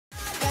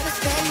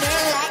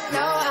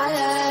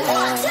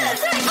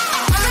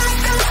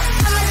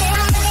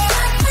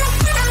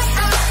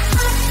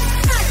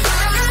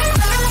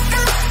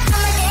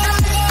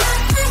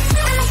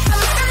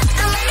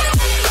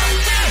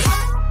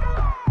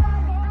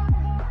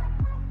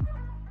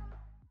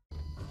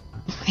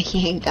I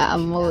ain't got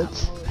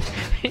emotes.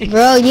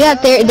 Bro, you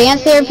got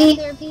dance therapy?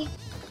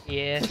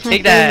 Yeah,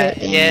 take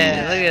that.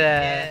 Yeah, look at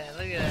that.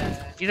 Look at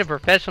that. He's a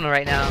professional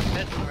right now.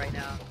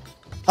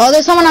 Oh,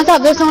 there's someone on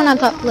top. There's someone on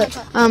top. Look,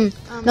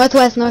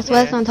 northwest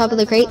on top of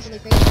the crates.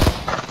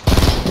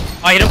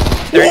 Oh, you don't.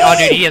 Oh,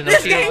 dude, he has no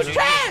shield.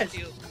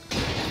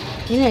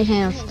 He didn't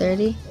have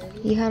 30.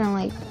 He had on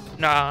like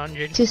no,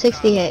 100.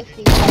 260 hit.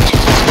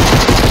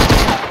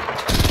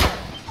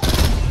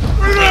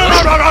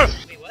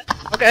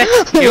 Okay.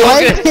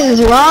 What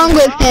is wrong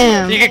with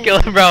him? You can kill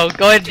him, bro.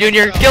 Go ahead,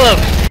 Junior. Kill him.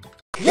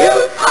 You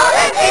are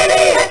an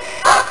idiot!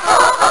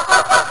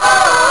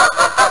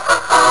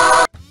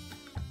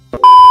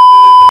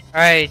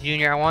 Alright,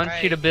 Junior, I want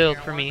you to build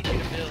for me.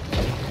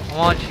 I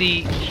want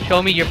you to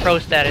show me your pro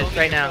status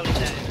right now.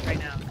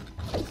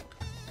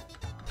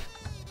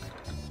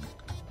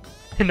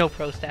 No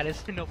pro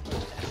status. No pro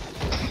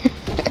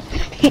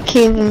status. He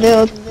can't even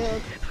build.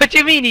 What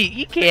you mean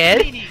he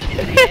can?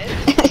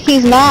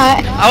 He's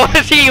not. I want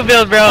to see you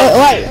build, bro.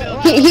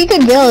 What? He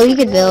could build. He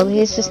could build.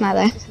 He's just not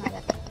that.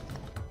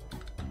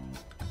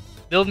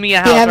 Build me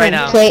a house right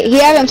now. He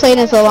haven't played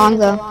in so long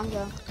though.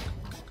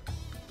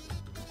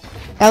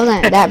 That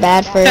wasn't that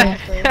bad for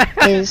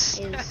his.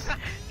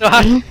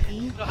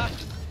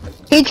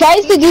 He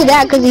tries to do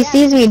that because he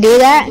sees me do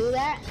that,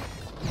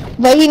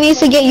 but he needs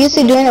to get used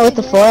to doing it with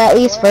the 4 at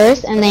least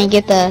first, and then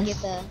get the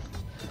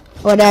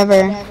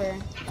whatever.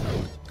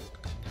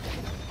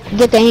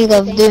 Get the hang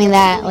of doing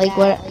that, like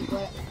what?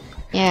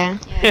 Yeah.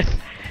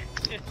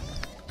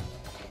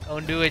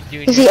 Don't do it,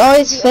 Junior. Because he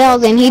always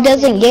fails and he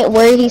doesn't get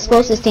where he's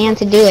supposed to stand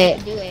to do it.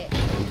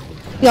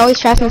 He always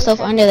traps himself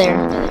under there.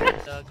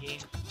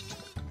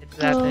 It's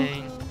that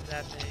thing.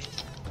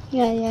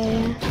 Yeah.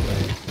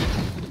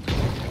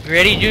 You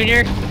ready,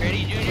 Junior?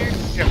 You're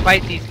gonna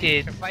fight these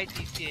kids.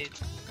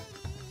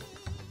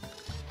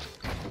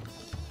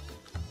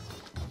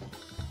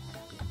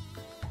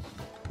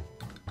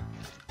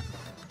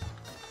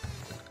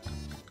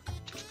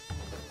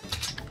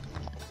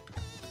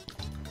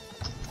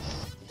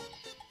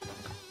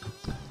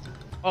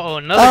 Oh,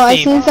 another team. I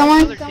seen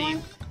someone.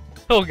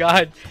 Oh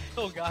god.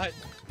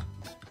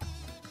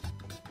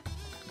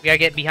 We gotta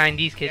get behind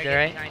these kids,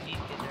 alright?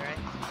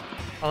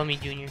 Follow me,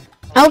 Junior.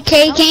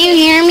 Okay, can you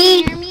hear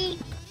me?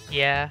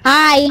 Yeah.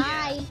 Hi.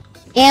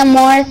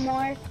 Amor.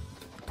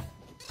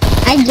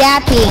 I'm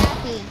Jappy.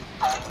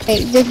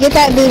 Hey, just get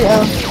that dude.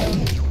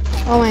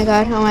 Oh my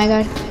god.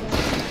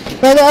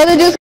 Bro, the other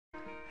dude.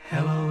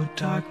 Hello,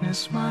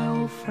 darkness, my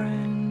old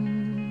friend.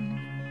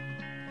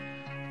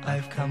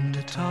 I've come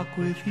to talk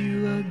with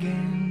you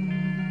again.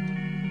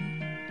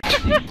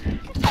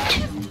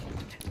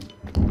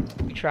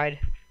 We tried.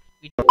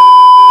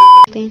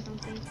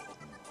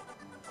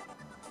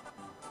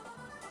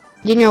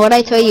 Junior, what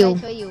I tell you?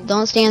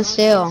 Don't stand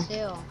still.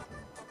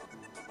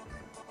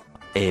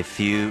 A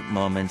few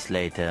moments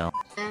later.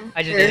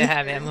 I just didn't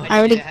have ammo. I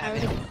already.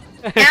 I'm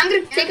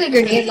gonna take a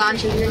grenade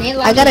launcher.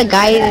 I got a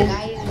guide.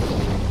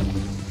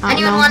 I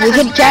don't know. We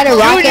could try to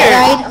rocket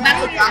ride.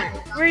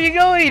 Where are you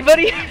going,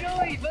 buddy?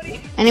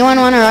 Anyone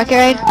want a rocket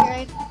ride?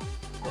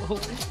 Oh,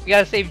 we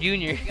gotta save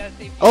Junior.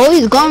 Oh,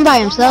 he's going by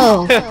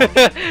himself.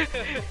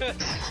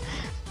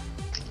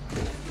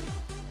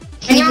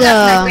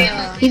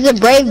 He's a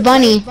brave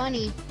bunny.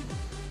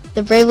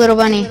 The brave little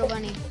bunny.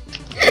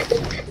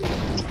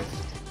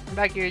 Come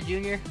back here,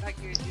 Junior.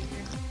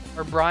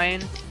 Or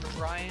Brian.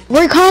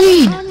 We're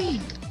coming.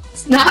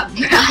 It's not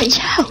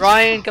Brian.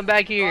 Brian, come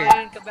back here.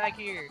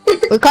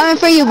 We're coming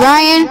for you,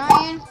 Brian.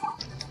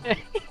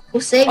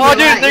 We'll save Oh, your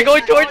dude, life. they're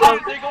going towards us.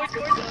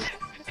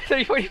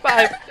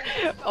 345.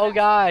 Oh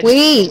god.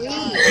 Wait,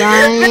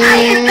 Brian.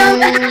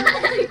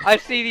 I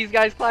see these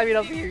guys climbing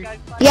up here.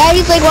 Yeah,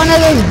 he's like one of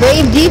those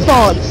brave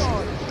defaults.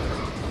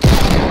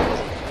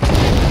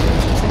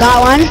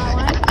 Got one.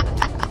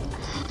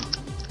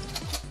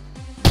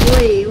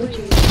 Wait, what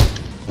you...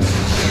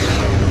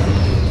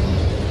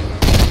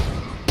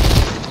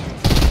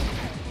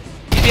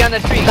 He's behind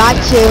that tree. Got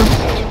you.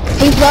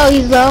 He's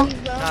low.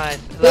 Nice.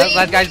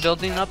 That guy's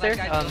building up there.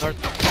 North.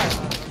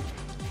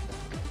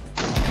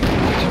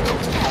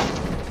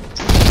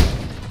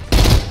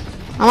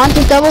 I want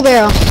this double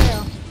barrel.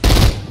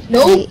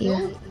 Nope.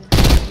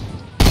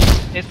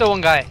 It's the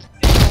one guy.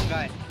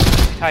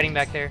 He's hiding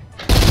back there.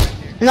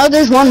 No,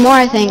 there's one more,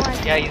 I think.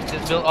 Yeah, he's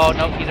just built. Oh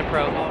no, he's a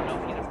pro.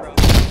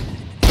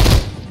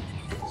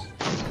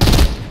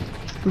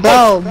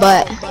 Bro,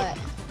 but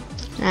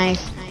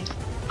nice.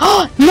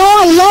 Oh no,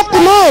 I left the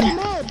mud.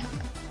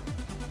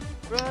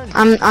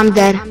 I'm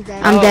dead. I'm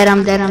dead.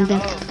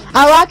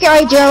 I'll rocket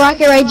ride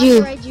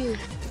you.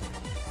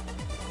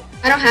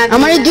 I don't have. I'm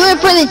gonna do it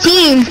for the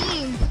team.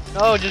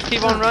 No, just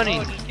keep on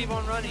running. Keep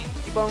on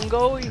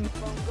going.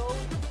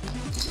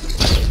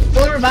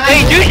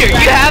 Hey, Junior, you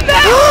have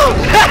that?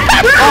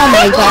 Oh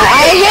my god,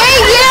 I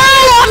hate you!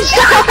 I'm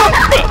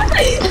sorry!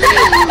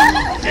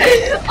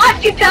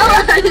 Why'd you tell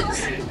us?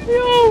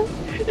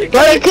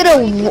 Bro, I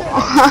could've.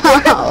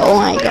 Oh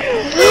my god.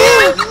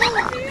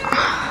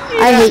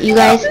 I hate you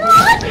guys.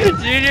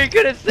 Junior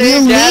could've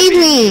You saved leave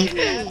me.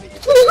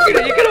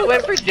 You could have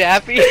went for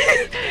Jappy.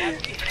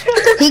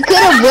 He could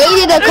have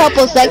waited a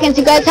couple seconds.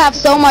 You guys have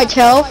so much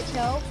health.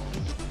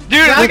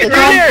 Dude, look Rocket at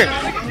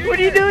Junior! What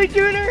are you doing,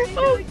 Junior?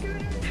 Oh.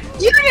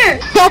 Junior!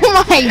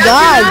 Oh my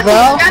god,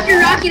 bro. Drop your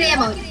rocket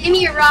ammo. Give me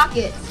your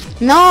rockets.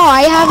 No,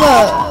 I have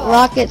a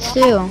rockets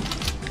too.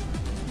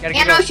 Gotta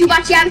get Ammo, up. shoot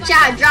my chat.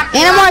 Drop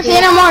your Animorphs,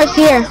 rocket. Animorphs,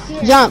 here.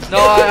 Jump. No,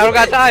 I don't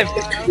got time.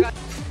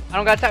 I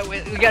don't got time. We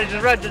gotta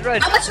just run, just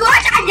run. How much you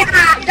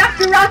want? Drop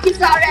your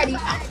rockets already.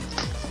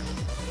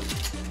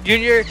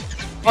 Junior.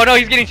 Oh no,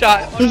 he's getting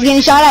shot. He's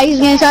getting shot at, he's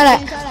getting shot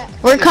at.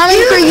 We're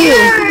coming for you.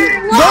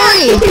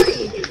 Hurry.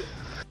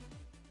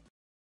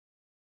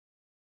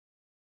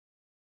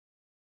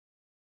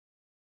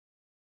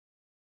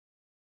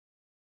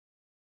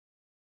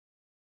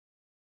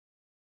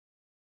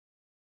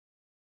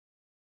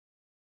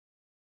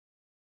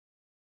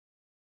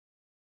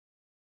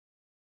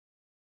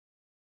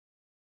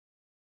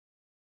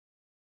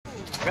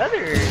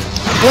 Brother.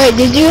 Wait,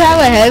 did you have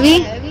a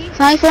heavy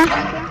sniper?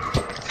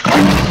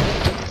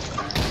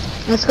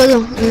 Let's go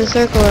in the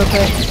circle real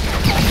quick.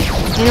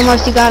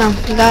 Animorphs, you got him.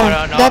 You got him.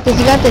 No. You got this,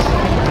 you got this.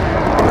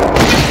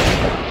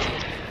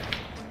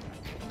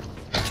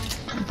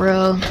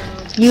 Bro,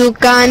 you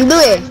can do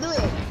it.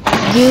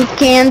 You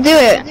can do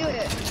it.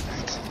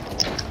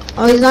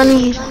 Oh, he's on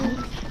me.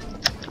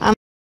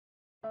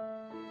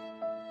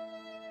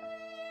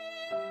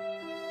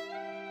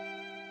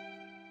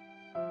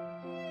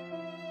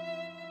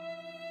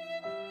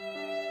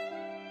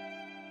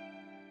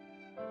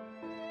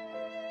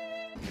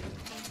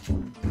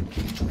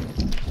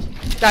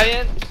 Está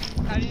bien.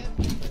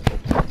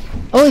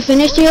 Oh, we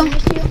finished you?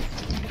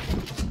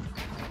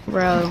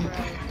 Bro.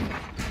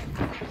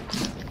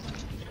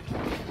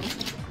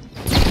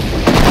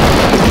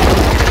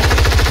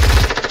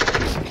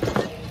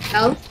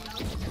 No.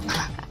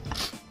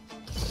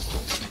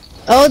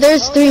 Oh,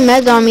 there's 3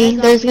 meds on me.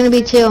 There's gonna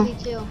be 2.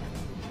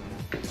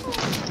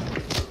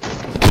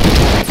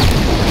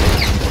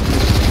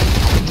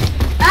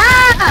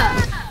 Ah!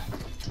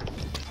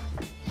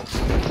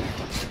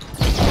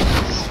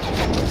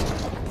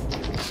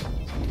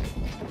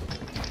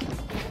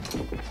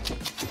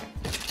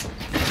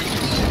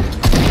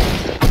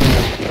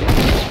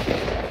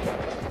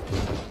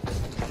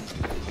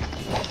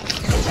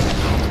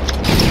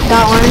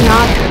 Got one,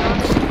 knocked.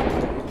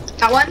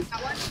 Got one?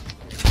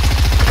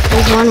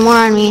 There's one more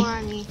on me.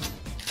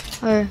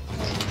 Or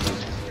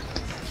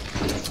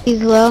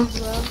he's low.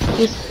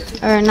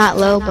 He's not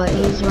low, but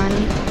he's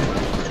running.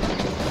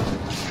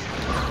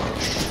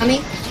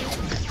 Coming?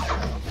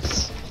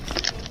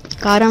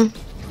 Got him.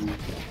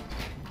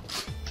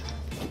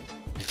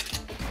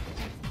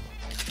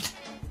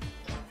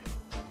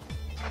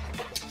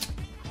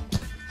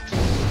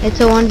 It's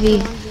a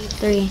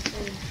 1v3.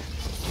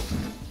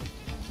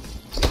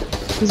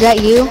 Is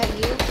that you?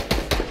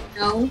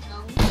 No.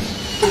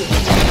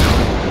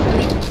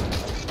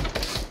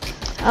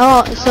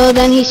 Oh, so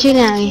then he's shooting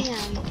at me.